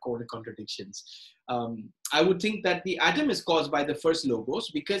there are contradictions. I would think that the atom is caused by the first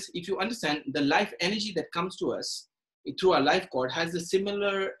logos, because if you understand, the life energy that comes to us through our life cord has a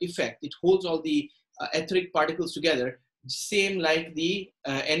similar effect. It holds all the etheric particles together, same like the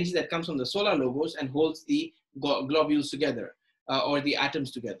energy that comes from the solar logos and holds the globules together, or the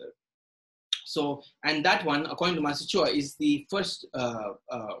atoms together. So, and that one, according to Master Chua, is the first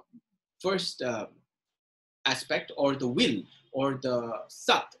aspect, or the will, or the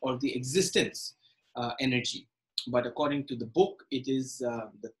sat, or the existence energy. But according to the book, it is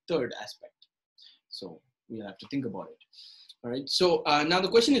the third aspect. So we'll have to think about it. All right. So now the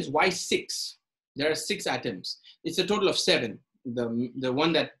question is, why 6? There are 6 atoms. It's a total of 7. The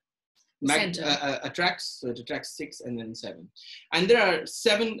one that attracts, so it attracts 6 and then 7. And there are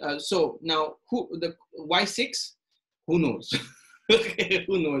 7. So now, why 6? Who knows? Okay,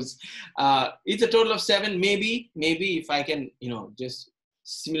 who knows? It's a total of 7. Maybe if I can, just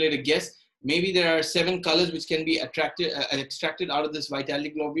simulate a guess, maybe there are 7 colors which can be extracted out of this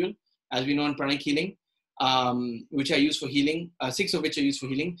vitality globule, as we know in pranic healing, which are used for healing. 6 of which are used for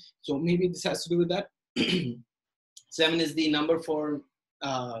healing. So maybe this has to do with that. 7 is the number for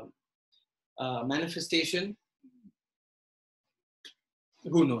manifestation.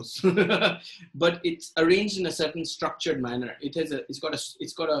 Who knows? But it's arranged in a certain structured manner. It's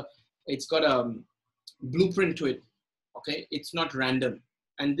got a blueprint to it. Okay, it's not random.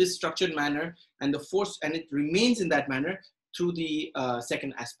 And this structured manner and the force, and it remains in that manner through the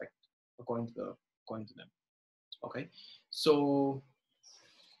second aspect, according to them. Okay, so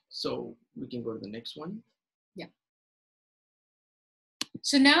we can go to the next one. Yeah.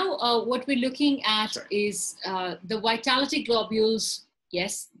 So now what we're looking at is the vitality globules.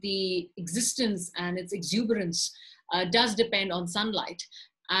 Yes, the existence and its exuberance does depend on sunlight.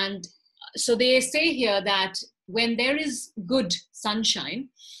 And so they say here that when there is good sunshine,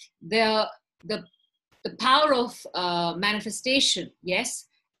 the power of manifestation, yes,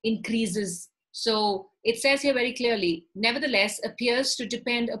 increases. So it says here very clearly, nevertheless, appears to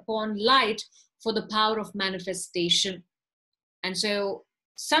depend upon light for the power of manifestation. And so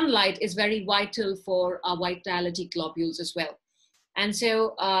sunlight is very vital for our vitality globules as well. And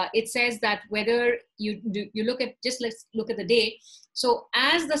so it says that whether you look at, let's look at the day. So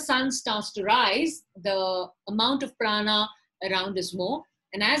as the sun starts to rise, the amount of prana around is more.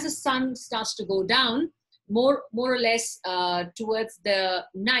 And as the sun starts to go down, more or less towards the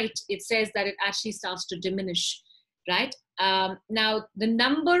night, it says that it actually starts to diminish, right? Now, the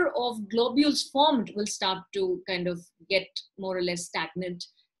number of globules formed will start to kind of get more or less stagnant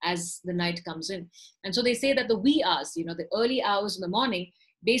as the night comes in. And so they say that the wee hours, the early hours in the morning,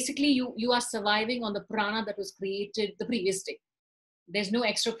 basically you are surviving on the prana that was created the previous day. There's no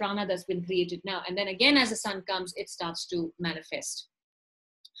extra prana that's been created now. And then again, as the sun comes, it starts to manifest.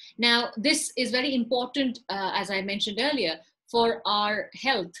 Now, this is very important, as I mentioned earlier, for our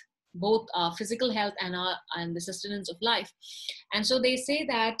health, both our physical health and the sustenance of life. And so they say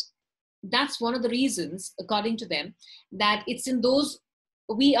that that's one of the reasons, according to them, that it's in those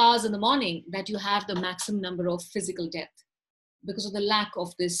wee hours in the morning that you have the maximum number of physical death, because of the lack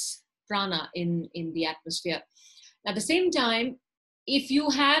of this prana in the atmosphere. At the same time, if you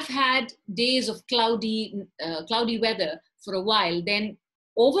have had days of cloudy weather for a while, then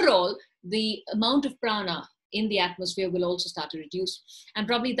overall the amount of prana in the atmosphere will also start to reduce. And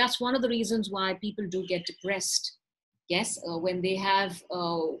probably that's one of the reasons why people do get depressed. Yes, when they have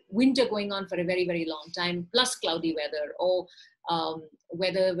winter going on for a very, very long time, plus cloudy weather, or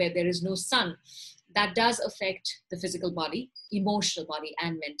weather where there is no sun, that does affect the physical body, emotional body,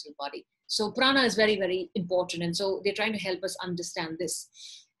 and mental body. So prana is very, very important. And so they're trying to help us understand this.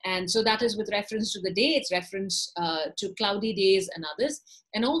 And so that is with reference to the day, it's reference to cloudy days and others,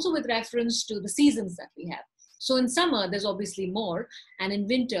 and also with reference to the seasons that we have. So in summer, there's obviously more, and in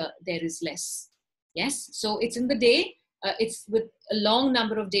winter, there is less. Yes, so it's in the day, it's with a long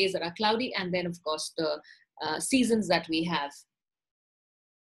number of days that are cloudy, and then of course the seasons that we have.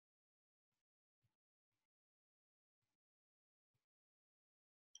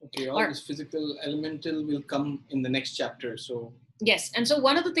 Okay, all this physical elemental will come in the next chapter. So yes, and so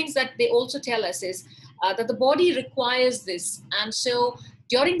one of the things that they also tell us is that the body requires this. And so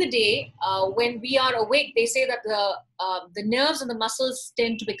during the day, when we are awake, they say that the nerves and the muscles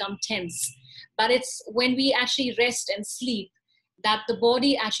tend to become tense. But it's when we actually rest and sleep that the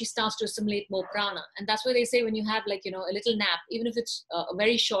body actually starts to assimilate more prana. And that's why they say when you have, like, you know, a little nap, even if it's a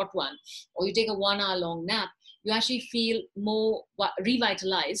very short one, or you take a 1 hour long nap, you actually feel more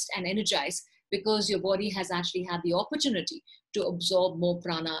revitalized and energized, because your body has actually had the opportunity to absorb more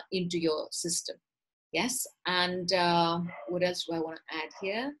prana into your system. Yes, and what else do I want to add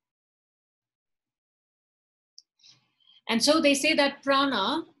here? And so they say that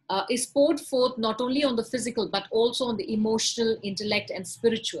prana is poured forth not only on the physical, but also on the emotional, intellect, and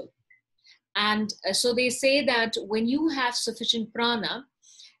spiritual. And so they say that when you have sufficient prana,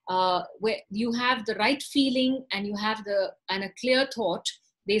 where you have the right feeling and you have a clear thought,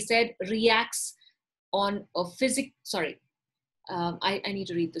 they said reacts on a I need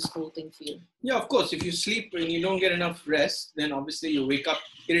to read this whole thing for you. Yeah, of course. If you sleep and you don't get enough rest, then obviously you wake up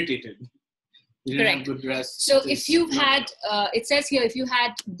irritated. You didn't have good rest. So if you've had, it says here, if you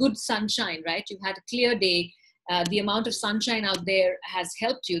had good sunshine, right? You've had a clear day, the amount of sunshine out there has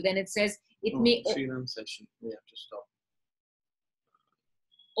helped you, then it says it may... Sriram session. We have to stop.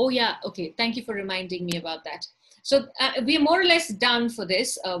 Oh yeah, okay. Thank you for reminding me about that. So we are more or less done for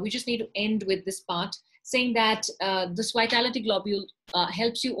this. We just need to end with this part, saying that this vitality globule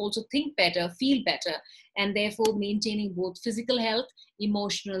helps you also think better, feel better, and therefore maintaining both physical health,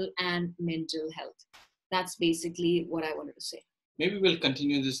 emotional, and mental health. That's basically what I wanted to say. Maybe we'll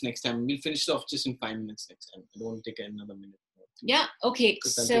continue this next time. We'll finish it off just in 5 minutes next time. I don't want to take another minute more. Yeah, okay.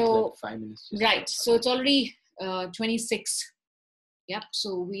 So, like 5 minutes. Right. So it's already 26. Yep.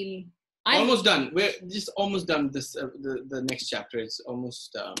 So almost done. We're just almost done. This the next chapter. It's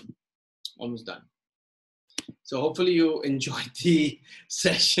almost done. So hopefully you enjoyed the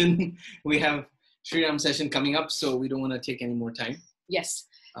session. We have Sriram session coming up, so we don't want to take any more time. Yes.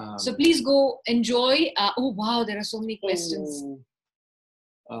 So please go enjoy. Oh wow, there are so many questions.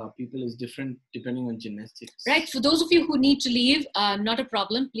 People is different depending on genetics. Right. For those of you who need to leave, not a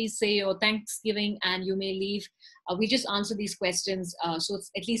problem. Please say your Thanksgiving and you may leave. We just answer these questions, so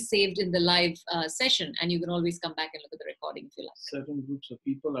it's at least saved in the live session, and you can always come back and look at the recording if you like. Certain groups of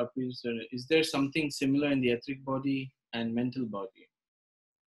people are predisposed. Is there something similar in the etheric body and mental body?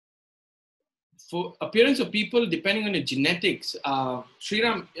 For appearance of people, depending on the genetics,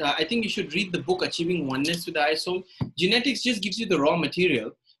 Sriram, I think you should read the book Achieving Oneness with the Higher Soul. Genetics just gives you the raw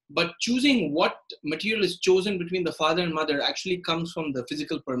material, but choosing what material is chosen between the father and mother actually comes from the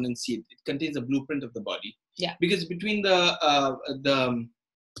physical permanent seed. It contains a blueprint of the body. Yeah. Because between the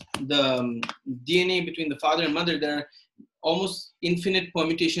DNA between the father and mother, there are almost infinite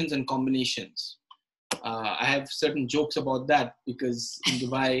permutations and combinations. I have certain jokes about that because in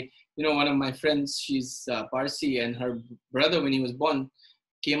Dubai, you know, one of my friends, she's Parsi, and her brother, when he was born,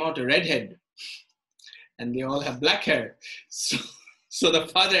 came out a redhead, and they all have black hair. So the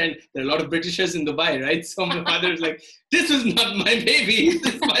father, and there are a lot of Britishers in Dubai, right? So the father is like, this is not my baby.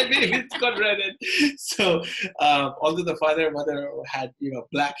 This is my baby. It's got redhead. So although the father and mother had, you know,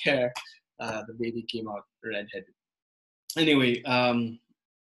 black hair, the baby came out redheaded. Anyway,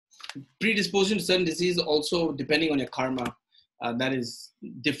 predisposition to certain disease also depending on your karma. That is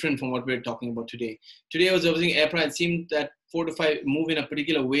different from what we're talking about today. Today I was observing air prana. It seemed that 4 to 5 move in a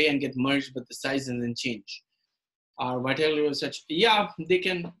particular way and get merged, but the size doesn't change. Our vitality was such, yeah, they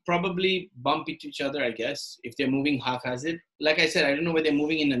can probably bump into each other, I guess, if they're moving haphazard. Like I said, I don't know whether they're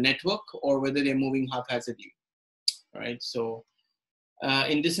moving in a network or whether they're moving haphazardly. All right, so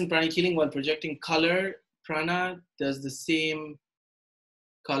in distant pranic healing, while projecting color, prana, does the same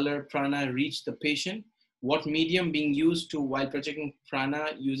color prana reach the patient? What medium being used to while projecting prana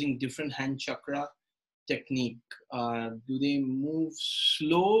using different hand chakra technique? Do they move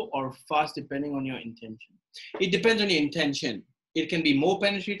slow or fast depending on your intention? It depends on your intention. It can be more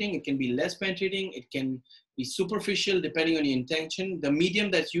penetrating, it can be less penetrating, it can be superficial depending on your intention. The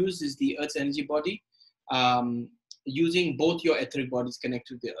medium that's used is the Earth's energy body, using both your etheric bodies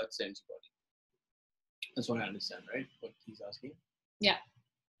connected to the Earth's energy body. That's what I understand, right? What he's asking. Yeah.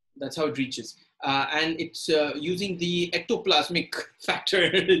 That's how it reaches. And it's using the ectoplasmic factor,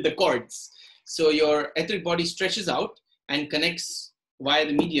 the cords. So your etheric body stretches out and connects via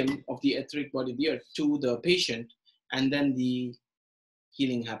the medium of the etheric body of the earth to the patient, and then the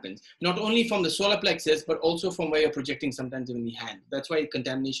healing happens. Not only from the solar plexus, but also from where you're projecting, sometimes even the hand. That's why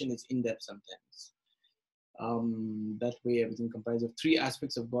contamination is in depth sometimes. That way everything comprises of 3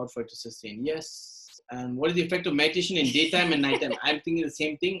 aspects of God for it to sustain. Yes. And what is the effect of meditation in daytime and nighttime? I'm thinking the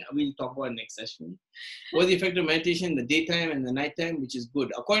same thing. We'll talk about it next session. What is the effect of meditation in the daytime and the nighttime, which is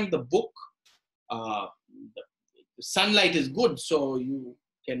good? According to the book, the sunlight is good, so you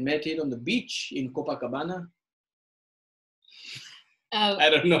can meditate on the beach in Copacabana. I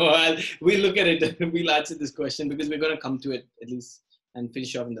don't know. We'll look at it. We'll answer this question because we're going to come to it at least and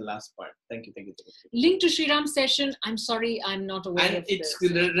finish off in the last part. Thank you. Thank you. Link to Sriram's session. I'm sorry, I'm not aware of this.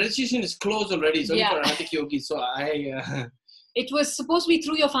 The registration is closed already. It's only for Anatic Yogis. So It was supposed to be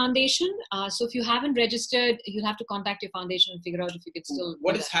through your foundation. So if you haven't registered, you'll have to contact your foundation and figure out if you can still.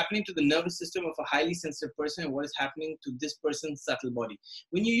 What is happening to the nervous system of a highly sensitive person and what is happening to this person's subtle body?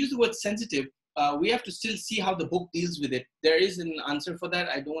 When you use the word sensitive, we have to still see how the book deals with it. There is an answer for that.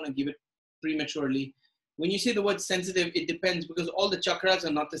 I don't want to give it prematurely. When you say the word sensitive, it depends because all the chakras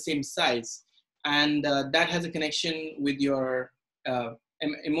are not the same size. And that has a connection with your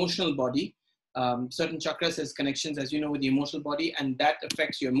emotional body. Certain chakras has connections, as you know, with the emotional body, and that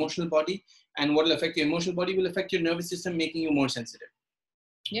affects your emotional body. And what will affect your emotional body will affect your nervous system, making you more sensitive.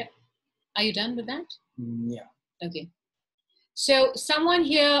 Yeah. Are you done with that? Yeah. Okay. So someone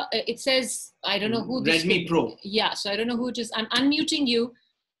here, it says, I don't know who. Redmi Pro. Yeah. So I don't know who it is. I'm unmuting you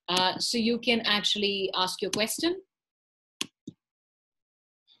so you can actually ask your question.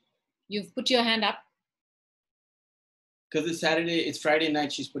 You've put your hand up. Because it's Friday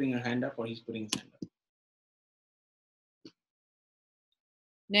night, she's putting her hand up or he's putting his hand up.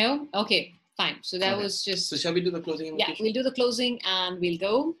 No? Okay, fine. So that was just... So shall we do the closing invitation? Yeah, we'll do the closing and we'll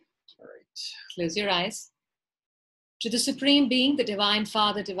go. All right. Close your eyes. To the Supreme Being, the Divine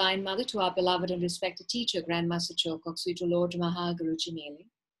Father, Divine Mother, to our beloved and respected teacher, Grandmaster Chokok, Sweet Lord Maha Guru Chineli.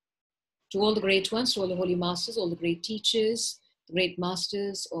 To all the great ones, to all the holy masters, all the great teachers, the great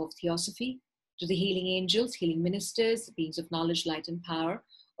masters of theosophy, to the healing angels, healing ministers, the beings of knowledge, light, and power,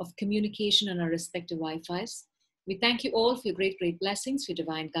 of communication and our respective Wi-Fis. We thank you all for your great, great blessings, for your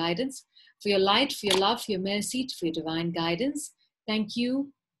divine guidance, for your light, for your love, for your mercy, for your divine guidance. Thank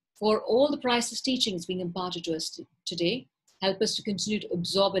you for all the priceless teachings being imparted to us today. Help us to continue to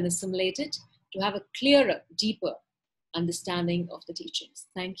absorb and assimilate it, to have a clearer, deeper understanding of the teachings.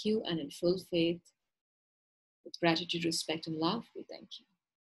 Thank you, and in full faith, with gratitude, respect, and love, we thank you.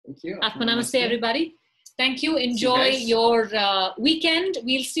 Thank you. Atma Namaste, everybody. Thank you. Enjoy your weekend.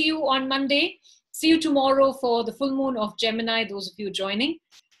 We'll see you on Monday. See you tomorrow for the full moon of Gemini, those of you joining,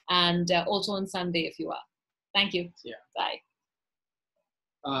 and also on Sunday if you are. Thank you. Yeah. Bye.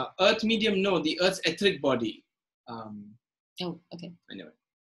 Earth medium, no, the Earth's etheric body. Oh, okay. I know it.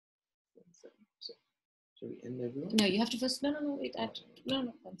 So, shall we end everyone? No, you have to first. No, wait.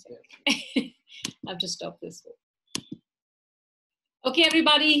 No, one second. I have to stop this. Okay,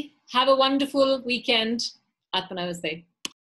 everybody, have a wonderful weekend. Atma Namaste.